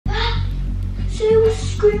She was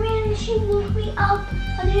screaming and she woke me up.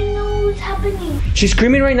 I didn't know what was happening. She's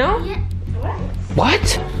screaming right now? Yeah. What?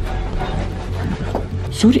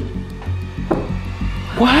 Suri.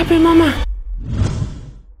 What happened, Mama?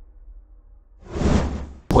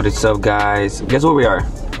 What is up, guys? Guess where we are?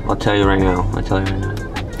 I'll tell you right now. What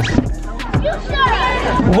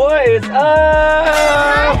is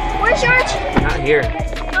up? Where's George? Not here.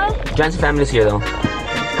 Oh. Jancy Family's here though.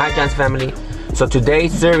 Hi, Jancy Family. So today,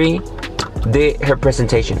 Suri did her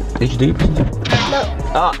presentation. Did you do your presentation? No.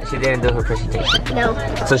 Oh, she didn't do her presentation. No.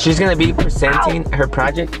 So she's gonna be presenting her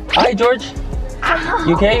project. Hi, George.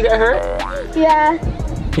 You okay? You got hurt? Yeah.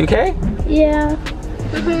 You okay? Yeah.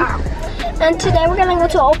 And today we're gonna go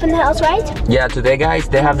to open house, right? Yeah, today, guys,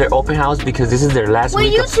 they have their open house because this is their last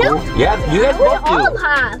week of school. Yeah, you guys both do. We all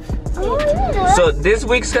have. Oh, so this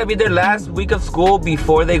week's gonna be their last week of school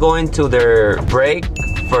before they go into their break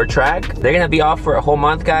for track. They're gonna be off for a whole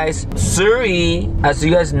month, guys. Suri, as you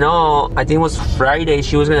guys know, I think it was Friday,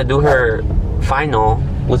 she was gonna do her final.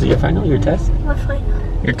 Was it your final? Your test? What final?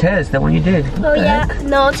 Your test, that one you did. Oh yeah.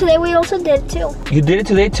 No, today we also did too. You did it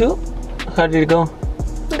today too? How did it go?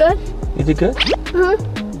 Good. You did good?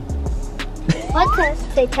 What test?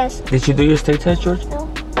 State test. Did you do your state test, George? No.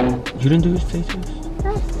 You didn't do your state test?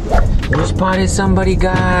 No. We spotted somebody,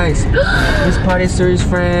 guys. We spotted Suri's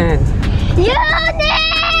friend. Uni!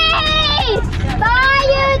 Bye,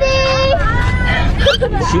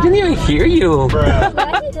 Uni! She didn't even hear you.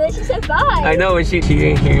 Why did this? She said bye. I know, but she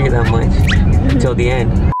didn't hear you that much until the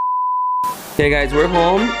end. Okay, guys, we're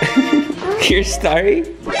home. Here's Starry.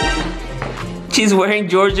 She's wearing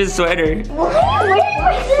George's sweater. Why are you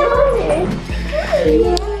wearing my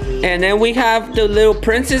sweater? And then we have the little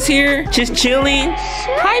princess here. She's chilling.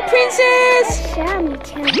 Hi, princess.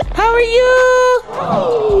 How are you?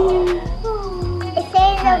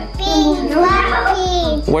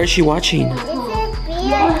 Where is she watching?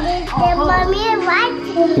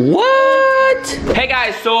 What? Hey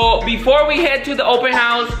guys, so before we head to the open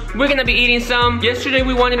house, we're gonna be eating some. Yesterday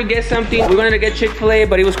we wanted to get something. We wanted to get Chick-fil-A,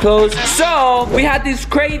 but it was closed. So we had this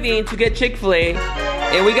craving to get Chick-fil-A.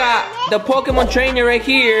 And we got the Pokemon trainer right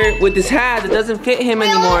here with this hat that doesn't fit him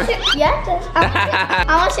anymore. Yeah, I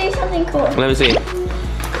want to say something cool. Let me see.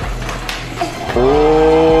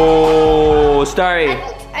 Oh, Starry.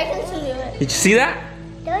 I can still do it. Did you see that?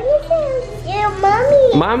 Don't you say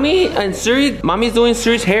mommy? Mommy and Suri, Mommy's doing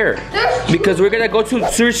Suri's hair because we're gonna go to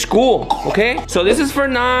Suri's school, okay? So this is for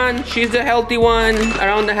Nan. She's the healthy one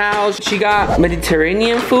around the house. She got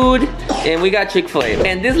Mediterranean food and we got Chick-fil-A.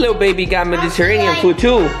 And this little baby got Mediterranean food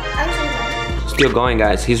too. Still going,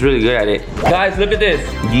 guys. He's really good at it. Guys, look at this.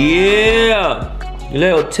 Yeah.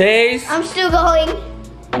 Little taste. I'm still going.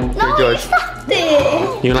 No, George. stop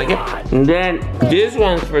it. You like it? And then this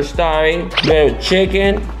one's for Starry. Little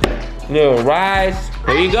chicken. Little rice.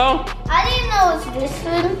 There you go. I didn't know it was this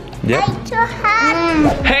food. Yep. I'm too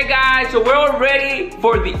happy. Hey guys, so we're all ready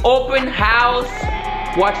for the open house.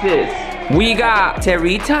 Watch this. We got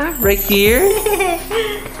Terita right here.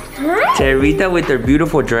 Terita with her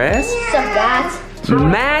beautiful dress. So that's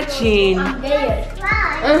matching. Yeah.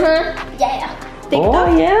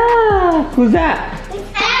 Oh yeah. Who's that?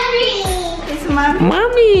 It's mommy.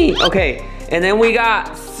 Mommy. Okay. And then we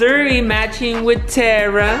got Suri matching with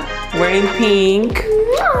Tara, wearing pink.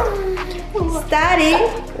 Starry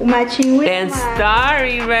matching with and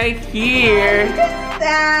Starry right here.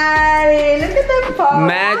 Starry, look at the pose.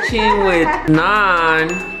 Matching with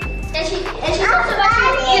Nan. And she's also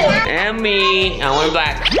matching with you. And me. I wear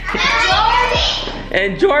black.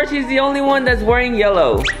 And George is the only one that's wearing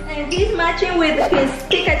yellow. And he's matching with his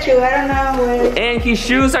Pikachu. I don't know where. And his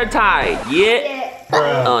shoes are tied. Yeah.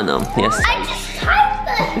 Oh no. Yes. I just typed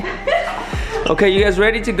it. Okay, you guys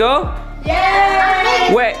ready to go?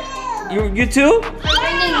 Yeah. Wait. You too? I'm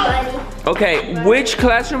bringing money. Okay. Which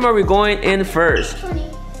classroom are we going in first? 20.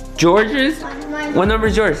 George's? Mine. What number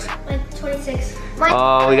is yours? Like 26.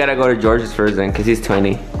 Oh, we gotta go to George's first then, because he's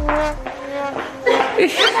 20. That's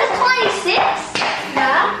 26?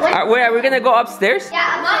 Yeah. Wait, are we gonna go upstairs?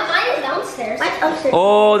 Yeah, mine is downstairs. Mine's upstairs.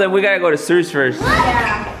 Oh, then we gotta go to Suri's first.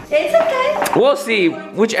 Yeah. It's okay. We'll see.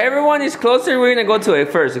 Whichever one is closer, we're gonna go to it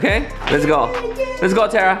first, okay? Let's go. Let's go,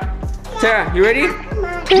 Tara. Tara, you ready?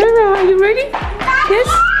 Tara, are you ready? Yes?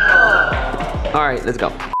 All right, let's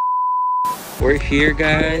go. We're here,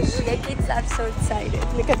 guys. The kids are so excited.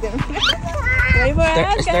 Look at them. Wait for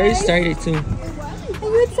us, Starry guys. started too. Are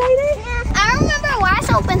you excited? I remember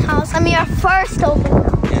last open house. I mean, our first open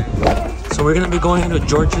house. Yeah. So we're gonna be going into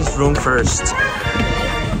George's room first.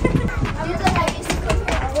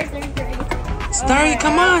 Starry,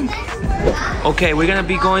 come on. Okay, we're gonna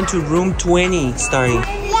be going to room 20, Starry.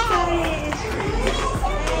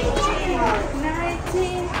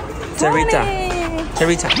 Terita.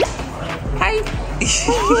 Terita. Hi.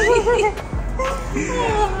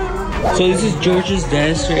 So this is George's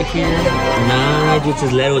desk right here. Nice with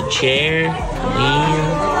his little chair.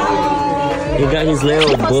 Yeah. He got his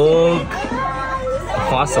little book.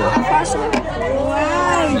 Fossil. Nice, George.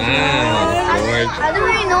 I don't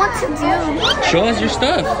really know what to do. Show us your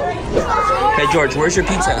stuff. Hey George, where's your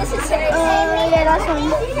pizza? Yeah, that's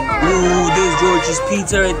one. Ooh, there's George's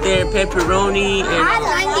pizza right there. Pepperoni and...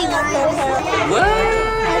 What?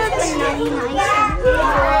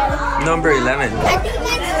 Number 11.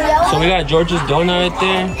 So we got George's donut right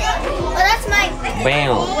there. Oh, that's mine.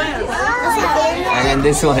 Bam. And then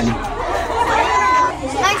this one.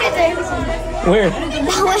 Where?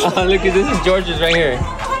 Oh, look at this is George's right here.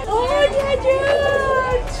 Oh,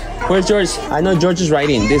 George. Where's George? I know George is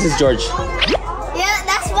writing. This is George. Yeah,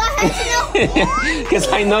 that's what I have to know. Because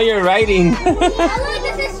I know you're writing. Oh,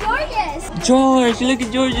 look, this is George's. George, look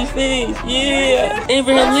at George's face. Yeah.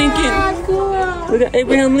 Abraham Lincoln. Cool. Look at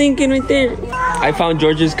Abraham Lincoln right there. I found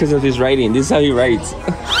George's because of his writing. This is how he writes.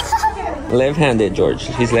 Left-handed, George.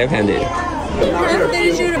 He's left-handed.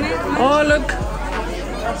 Oh, look.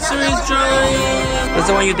 Suri's drawing. That's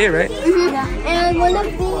the one you did, right? Mm-hmm. And one of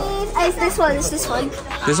these is this one. It's this one.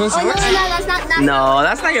 This one's Oh, no, yours? that's not. No,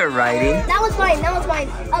 that's not your writing. That was mine. That was mine.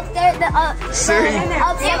 Up there, the Suri. The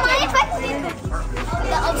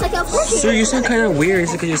up second. Suri, you sound kind of weird. Is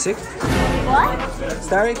it because you're sick? What?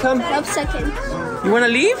 Starry, come. Up second. You want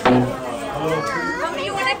to leave? Mommy,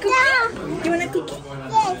 you want a cookie? You want a cookie?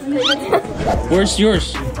 Where's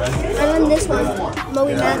yours? I want this one. Moe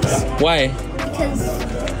Max. Why? Because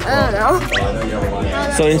I don't know.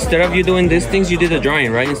 So instead of you doing these things, you did a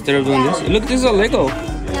drawing, right? Instead of doing this. Look, this is a Lego.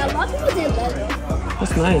 Yeah, a lot of people did better.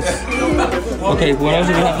 That's nice. Okay, what else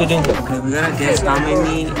do we have to do? Okay, we gotta guess how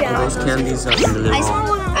many of those candies are in the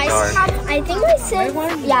little I think I said,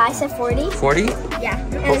 yeah, I said 40. 40? Yeah.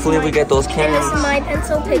 Hopefully we get those And candies. this is my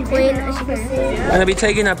pencil penguin, as you can see. I'm gonna be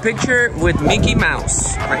taking a picture with Mickey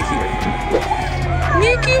Mouse right here.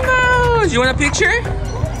 Mickey Mouse! You want a picture?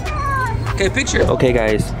 Okay, picture. Okay,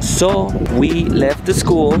 guys. So we left the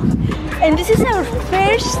school. And this is our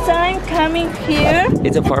first time coming here.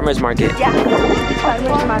 It's a farmer's market. Yeah,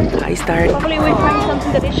 farmer's market. Hi, Star. Hopefully we find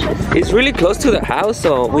something delicious. It's really close to the house,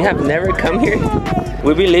 so we have never come here.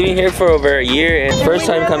 We've been living here for over a year and first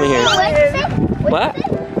time coming here. What?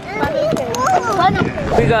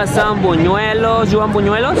 We got some buñuelos. You want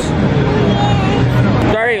buñuelos?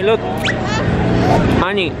 Sorry, look.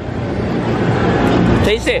 Honey.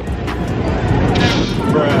 Taste it.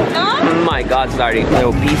 Oh my God, Starry.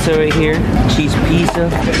 Little pizza right here. Cheese pizza.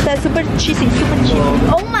 That's super cheesy, super cheesy.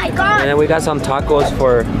 Oh my God. And then we got some tacos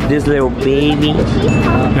for this little baby.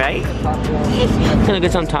 Right? Gonna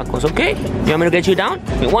get some tacos, okay? You want me to get you down?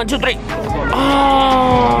 1, 2, 3.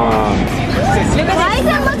 Oh! Why does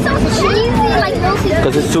it look so cheesy? Like no seasoning.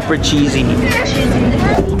 Because it's super cheesy.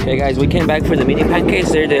 Okay, guys, we came back for the mini pancakes.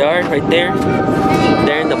 There they are, right there.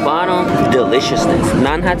 There in the bottom. Deliciousness.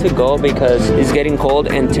 Nan had to go because it's getting cold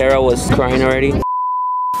and Tara was crying already.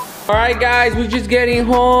 Alright guys, we're just getting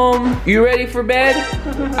home. You ready for bed?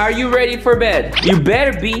 Are you ready for bed? You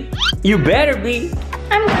better be. You better be.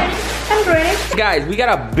 I'm ready. I'm ready. Guys, we got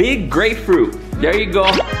a big grapefruit. There you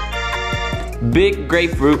go. Big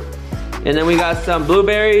grapefruit. And then we got some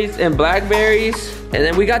blueberries and blackberries. And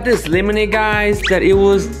then we got this lemonade, guys, that it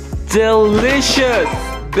was delicious.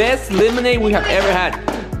 Best lemonade we have ever had.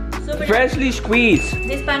 Freshly squeezed.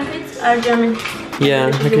 These pancakes are German.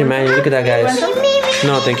 Yeah, I can imagine. Look at that, guys.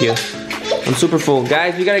 No, thank you. I'm super full.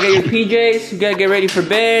 Guys, you gotta get your PJs. You gotta get ready for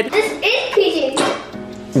bed. This is PJ.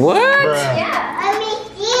 What? Yeah, I mean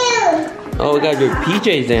you. Oh, we got your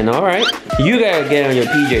PJs then. All right. You gotta get on your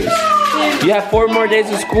PJs. You have 4 more days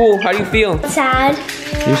of school. How do you feel? Sad.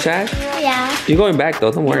 You sad? Yeah. You're going back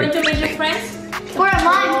though. Don't worry. Want to meet your friends? For a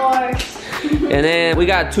month. And then we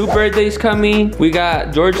got 2 birthdays coming. We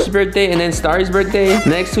got George's birthday and then Starry's birthday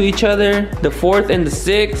next to each other. The 4th and the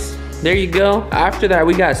 6th. There you go. After that,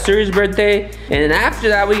 we got Suri's birthday. And then after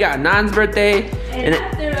that, we got Nan's birthday. And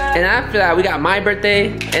after that, we got my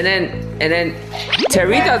birthday. And then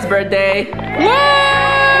Terita's birthday.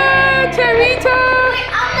 What? Terita! Wait,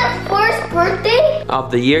 I'm the first birthday? Of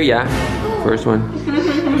the year, yeah. First one.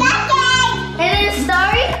 And then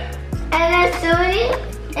Starry. And then Suri.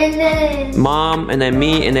 And then Mom, and then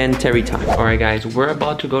me, and then Terita. All right, guys, we're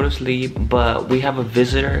about to go to sleep, but we have a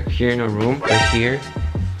visitor here in our room, right here.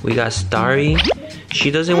 We got Starry. She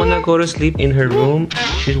doesn't want to go to sleep in her room.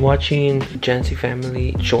 She's watching Jancy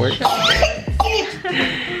Family shorts.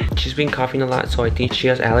 She's been coughing a lot, so I think she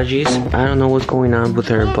has allergies. I don't know what's going on with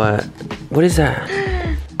her, but what is that?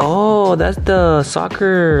 Oh, that's the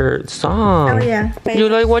soccer song. Oh yeah. You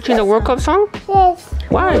like watching the World Cup song? Yes.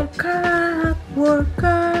 Why? World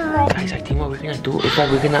Cup. Guys, I think what we're gonna do is that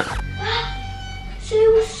we're gonna... She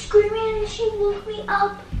was screaming and she woke me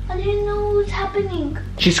up. I didn't know what was happening.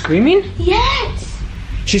 She's screaming? Yes.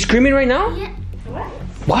 She's screaming right now? Yeah.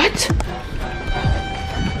 What?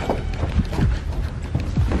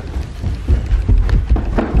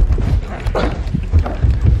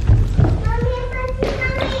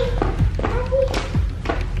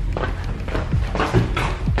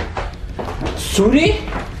 Suri?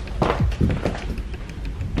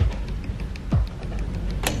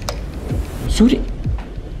 Suri?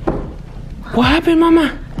 What happened,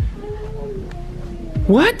 Mama?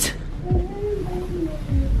 What?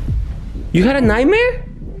 You had a nightmare?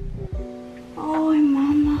 Oh,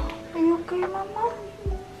 Mama. Are you okay, Mama?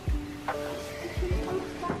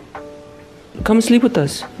 Come sleep with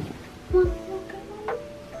us.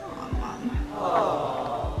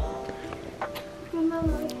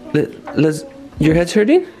 Let's. Your head's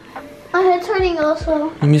hurting? My head's hurting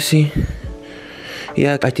also. Let me see.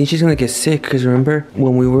 Yeah, I think she's gonna get sick because remember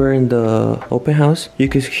when we were in the open house, you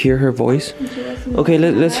could hear her voice. Okay,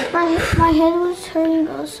 let's. My head was hurting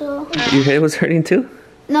also. Your head was hurting too?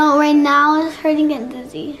 No, right now it's hurting and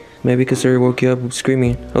dizzy. Maybe because Suri woke you up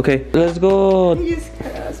screaming. Okay, let's go. You just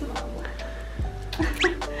cut us, Mama.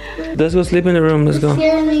 Let's go sleep in the room. Let's go.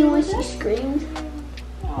 Scared me when she screamed.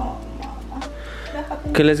 Oh, Mama.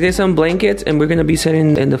 Okay, let's get some blankets and we're gonna be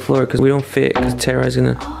sitting in the floor because we don't fit. Because Tara's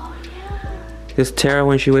gonna. Because Tara,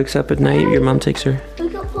 when she wakes up at night, your mom takes her. We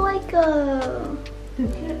could put like a.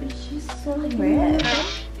 She's so red.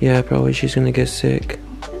 Yeah, probably she's gonna get sick.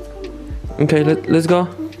 Okay, let's go.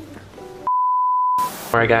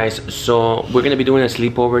 Alright guys, so we're gonna be doing a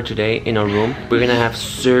sleepover today in our room. We're gonna have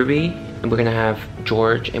Suri, and we're gonna have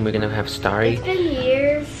George, and we're gonna have Starry. It's been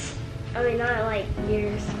years. I mean, not like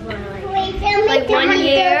years, but like 1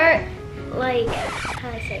 year. Like, how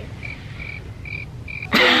do I say?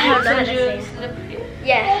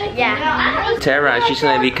 Yeah. Tara, she's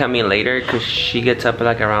gonna be coming later because she gets up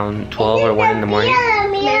like around 12 or 1 in the morning.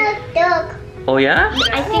 Oh yeah?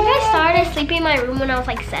 I think I started sleeping in my room when I was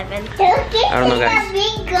like 7. I don't know guys.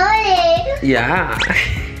 Yeah.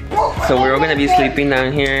 So we're all gonna be sleeping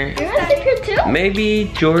down here. You're gonna sleep here too?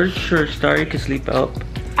 Maybe George or Starry could sleep up.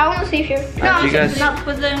 I want to sleep here. No, You guys...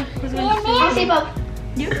 Who's going to I'll sleep up.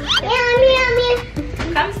 You?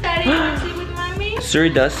 Come, Daddy. You want to sleep with Mommy?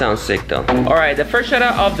 Suri does sound sick though. Alright, the first shout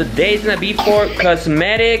out of the day is gonna be for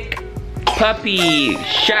Cosmetic Puppy.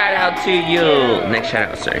 Shout out to you. Next shout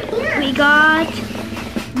out, sorry. We got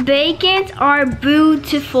bacons are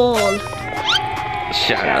beautiful.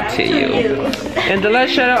 Shout out to you. And the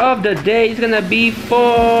last shout out of the day is gonna be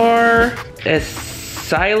for a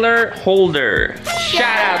Siler Holder. Shout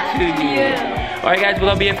out to you. Alright guys,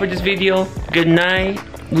 we'll be it for this video. Good night.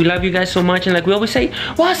 We love you guys so much, and like we always say,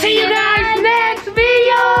 we'll see you guys next video.